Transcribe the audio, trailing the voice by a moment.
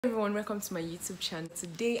Everyone, welcome to my YouTube channel.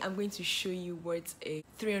 Today I'm going to show you what a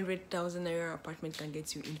 300,000 naira apartment can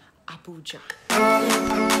get you in Abuja.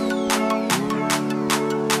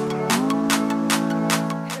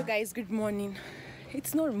 Hello guys, good morning.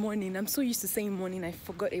 It's not morning, I'm so used to saying morning, I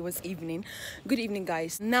forgot it was evening. Good evening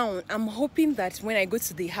guys. Now I'm hoping that when I go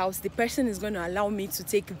to the house, the person is going to allow me to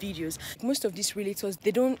take videos. Most of these realtors, they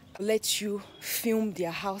don't let you film their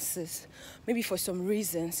houses, maybe for some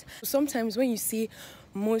reasons. Sometimes when you see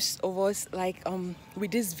most of us like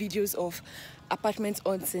with these videos of apartment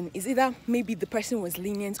hunting, is either maybe the person was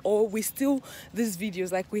lenient or we still these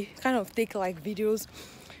videos, like we kind of take like videos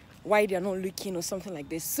why they're not looking or something like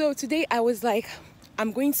this. So today I was like,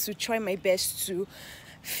 I'm going to try my best to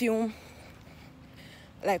film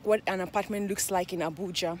like what an apartment looks like in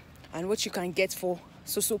Abuja and what you can get for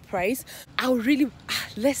so price. I'll really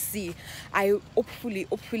let's see, hopefully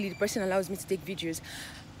the person allows me to take videos.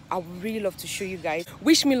 I would really love to show you guys.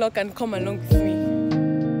 Wish me luck and come along with me.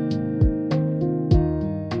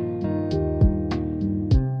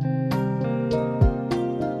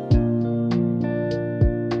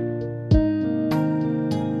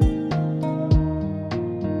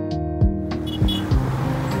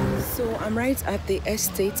 So I'm right at the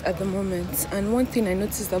estate at the moment, and one thing I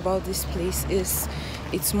noticed about this place is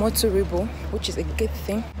it's motorable, which is a good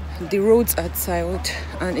thing. The roads are tiled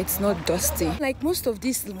and it's not dusty. Like most of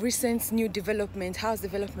these recent new development, house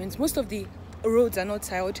developments, most of the roads are not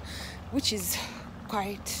tiled, which is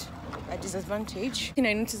quite a disadvantage. The thing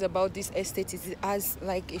I noticed about this estate is it has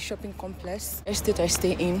like a shopping complex. The estate I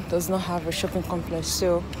stay in does not have a shopping complex,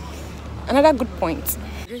 so another good point.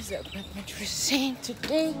 Here's the apartment we're seeing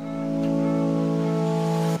today.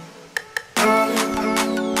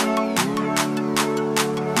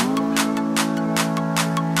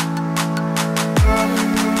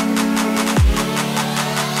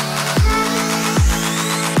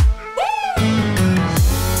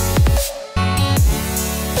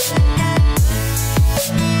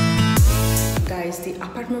 The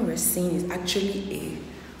apartment we're seeing is actually a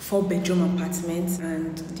 4-bedroom apartment,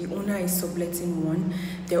 and the owner is subletting one.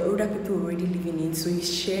 There are older people already living in, so you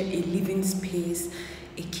share a living space,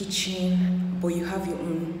 a kitchen, but you have your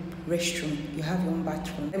own restroom, you have your own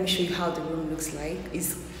bathroom. Let me show you how the room looks like.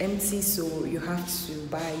 It's empty, so you have to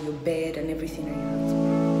buy your bed and everything that you have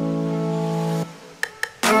to.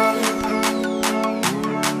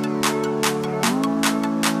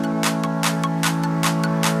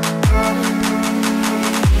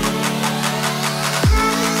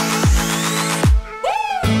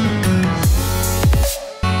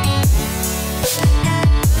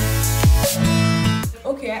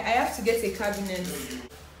 I have to get a cabinet.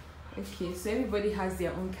 Okay, so everybody has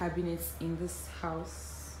their own cabinets in this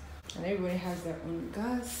house, and everybody has their own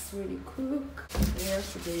gas where they cook. You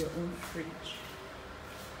have to get your own fridge.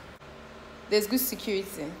 There's good security.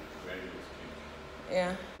 Very good security.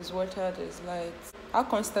 Yeah, there's water, there's lights. How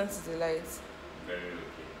constant is the light? Very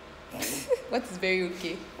okay. What is very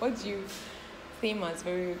okay? What do you think as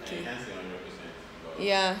very okay? I can't say 100%.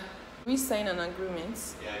 Yeah. We sign an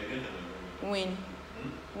agreement. Yeah, you get an agreement. When?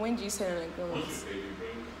 When do you sign an agreement? Once you pay, you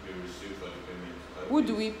bring the receipt for the payment. Who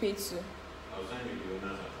do we pay to? I'll sign with the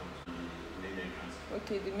owner's account, the main entrance.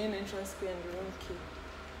 Okay, the main entrance key and the room key.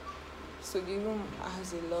 So the room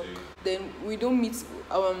has a lock. So then we don't meet.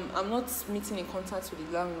 I'm not meeting in contact with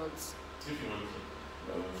the landlords. If you want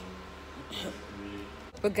to.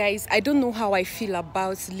 But guys, I don't know how I feel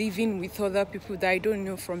about living with other people that I don't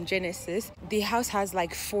know from Genesis. The house has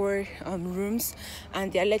like 4 rooms,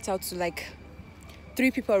 and they're let out to like 3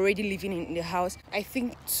 people already living in the house. I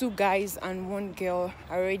think 2 guys and 1 girl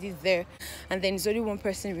are already there, and then there's only 1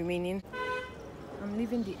 person remaining. I'm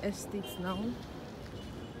leaving the estate now.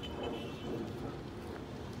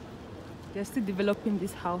 They're still developing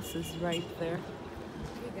these houses right there.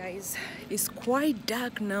 Hey guys, it's quite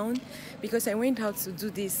dark now because I went out to do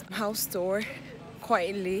this house tour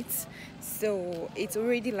quite late, so it's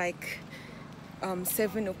already like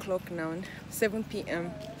 7 o'clock now, 7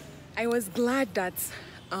 p.m. I was glad that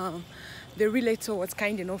the realtor was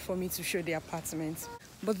kind enough for me to show the apartment.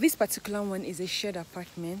 But this particular one is a shared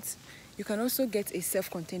apartment. You can also get a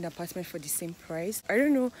self-contained apartment for the same price. I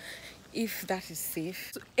don't know if that is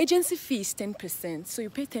safe. So agency fee is 10%, so you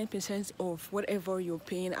pay 10% of whatever you're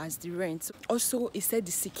paying as the rent. Also, it said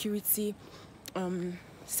the security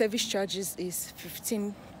service charges is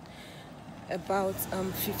about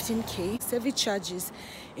 15k. Service charges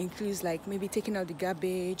includes like maybe taking out the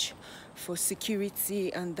garbage for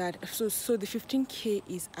security and that. So the 15k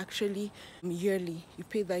is actually yearly. You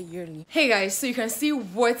pay that yearly. Hey guys, so you can see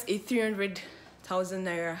what a 300,000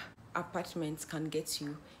 naira apartment can get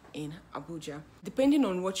you in Abuja. Depending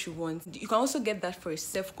on what you want, you can also get that for a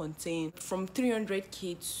self-contained from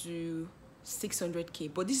 300k to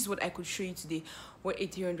 600k. But this is what I could show you today, what a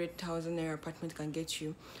 300,000 naira apartment can get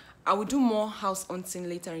you. I will do more house hunting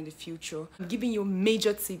later in the future. I'm giving you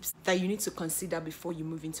major tips that you need to consider before you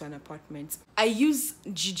move into an apartment. I use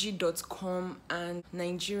gg.com and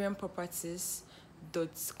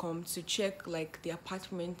nigerianproperties.com to check like the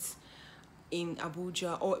apartments in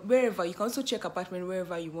Abuja or wherever. You can also check apartment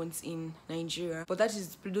wherever you want in Nigeria, but that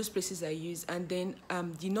is those places I use. And then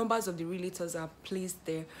the numbers of the realtors are placed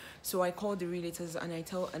there, so I call the realtors and I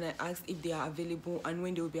ask if they are available and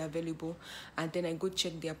when they will be available, and then I go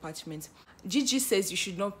check the apartment. Gigi says you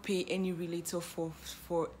should not pay any realtor for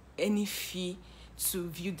any fee to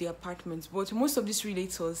view the apartments, but most of these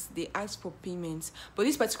realtors, they ask for payments. But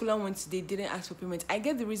this particular one today didn't ask for payments. I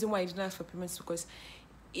get the reason why I didn't ask for payments, because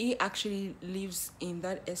he actually lives in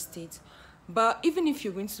that estate. But even if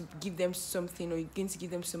you're going to give them something or you're going to give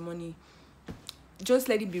them some money, just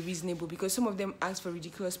let it be reasonable, because some of them ask for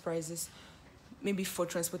ridiculous prices, maybe for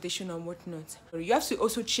transportation and whatnot. You have to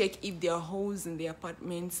also check if there are holes in the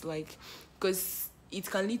apartments, like, because it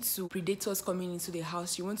can lead to predators coming into the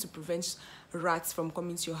house. You want to prevent rats from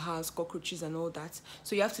coming to your house, cockroaches and all that.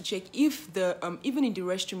 So you have to check if the even in the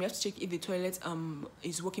restroom, you have to check if the toilet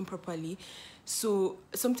is working properly. So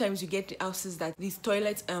sometimes you get houses that this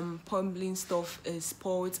toilet plumbing stuff is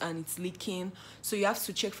spoiled and it's leaking, so you have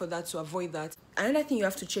to check for that to avoid that. Another thing you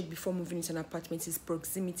have to check before moving into an apartment is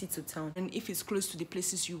proximity to town, and if it's close to the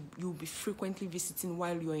places you'll be frequently visiting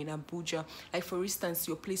while you're in Abuja. Like for instance,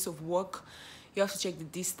 your place of work, you have to check the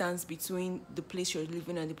distance between the place you're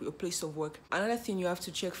living and your place of work. Another thing you have to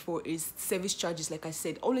check for is service charges. Like I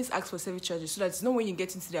said, always ask for service charges, so that it's not when you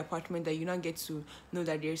get into the apartment that you not get to know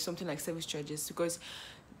that there is something like service charges, because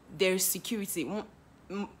there's security.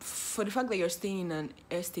 For the fact that you're staying in an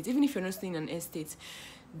estate, even if you're not staying in an estate,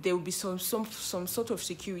 there will be some sort of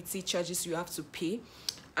security charges you have to pay.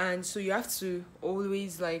 And so you have to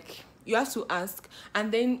always you have to ask,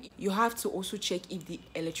 and then you have to also check if the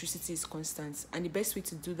electricity is constant. And the best way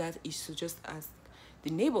to do that is to just ask the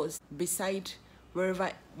neighbors beside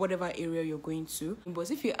whatever area you're going to. But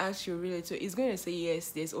if you ask your realtor, it's going to say yes,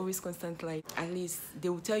 there's always constant light. At least they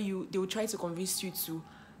will try to convince you to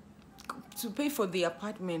pay for the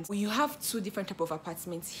apartment. You have two different type of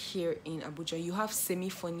apartments here in Abuja. You have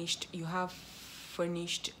semi-furnished, you have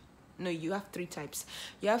furnished. No, you have three types.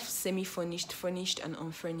 You have semi-furnished, furnished, and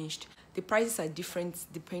unfurnished. The prices are different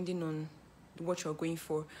depending on what you're going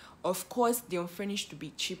for. Of course, the unfurnished will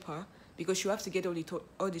be cheaper because you have to get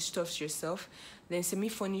all the stuffs yourself. Then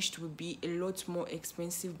semi-furnished will be a lot more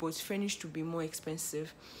expensive, but furnished will be more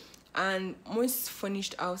expensive. And most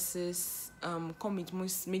furnished houses come with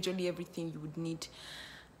majorly everything you would need.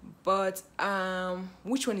 But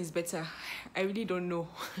which one is better? I really don't know.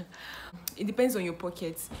 It depends on your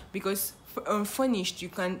pockets, because furnished,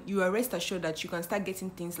 you are rest assured that you can start getting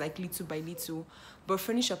things like little by little, but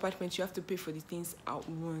furnished apartments, you have to pay for the things at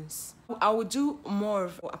once. I will do more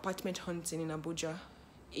of apartment hunting in Abuja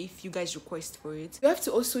if you guys request for it. You have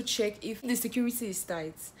to also check if the security is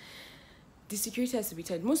tight. The security has to be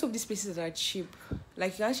tight. Most of these places are cheap.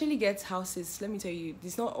 Like, you actually get houses. Let me tell you,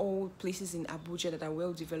 it's not all places in Abuja that are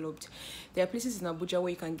well developed. There are places in Abuja where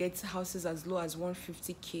you can get houses as low as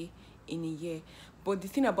 150k in a year. But the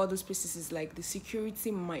thing about those places is like the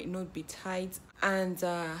security might not be tight, and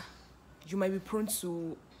you might be prone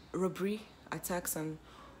to robbery, attacks, and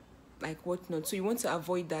like whatnot. So you want to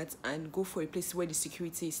avoid that and go for a place where the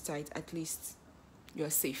security is tight. At least you're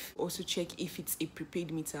safe. Also check if it's a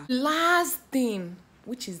prepaid meter. Last thing,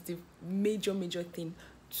 which is the major thing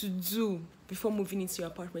to do before moving into your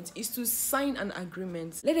apartment, is to sign an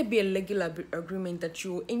agreement. Let it be a legal agreement that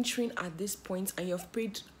you're entering at this point and you've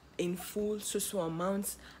paid in full so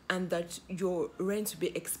amounts, and that your rent will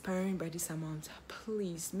be expiring by this amount.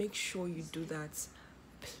 Please make sure you do that.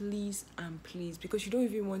 Please and please, because you don't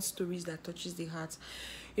even want stories that touches the heart.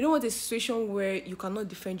 You don't want a situation where you cannot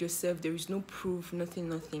defend yourself, there is no proof,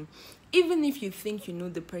 nothing. Even if you think you know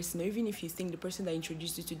the person, or even if you think the person that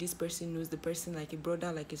introduced you to this person knows the person, like a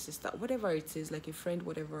brother, like a sister, whatever it is, like a friend,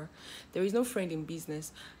 whatever, there is no friend in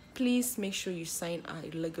business. Please make sure you sign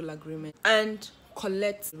a legal agreement and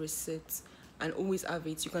collect receipts, and always have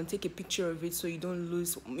it. You can take a picture of it so you don't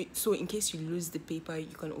lose. So in case you lose the paper, you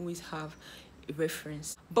can always have a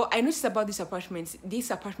reference. But I noticed about this apartment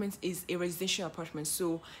is a residential apartment,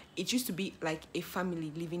 so it used to be like a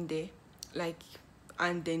family living there,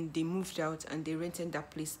 and then they moved out and they rented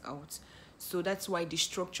that place out. So that's why the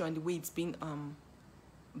structure and the way it's been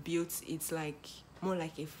built, it's like more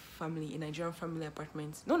like a family, a Nigerian family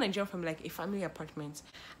apartment. Not Nigerian family, like a family apartment.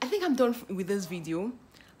 I think I'm done with this video.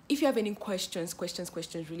 If you have any questions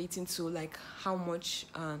relating to like how much,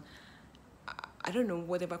 I don't know,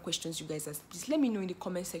 whatever questions you guys ask, please let me know in the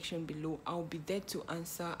comment section below. I'll be there to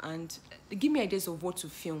answer, and give me ideas of what to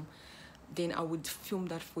film. Then I would film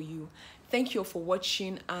that for you. Thank you all for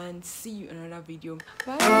watching, and see you in another video.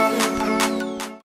 Bye.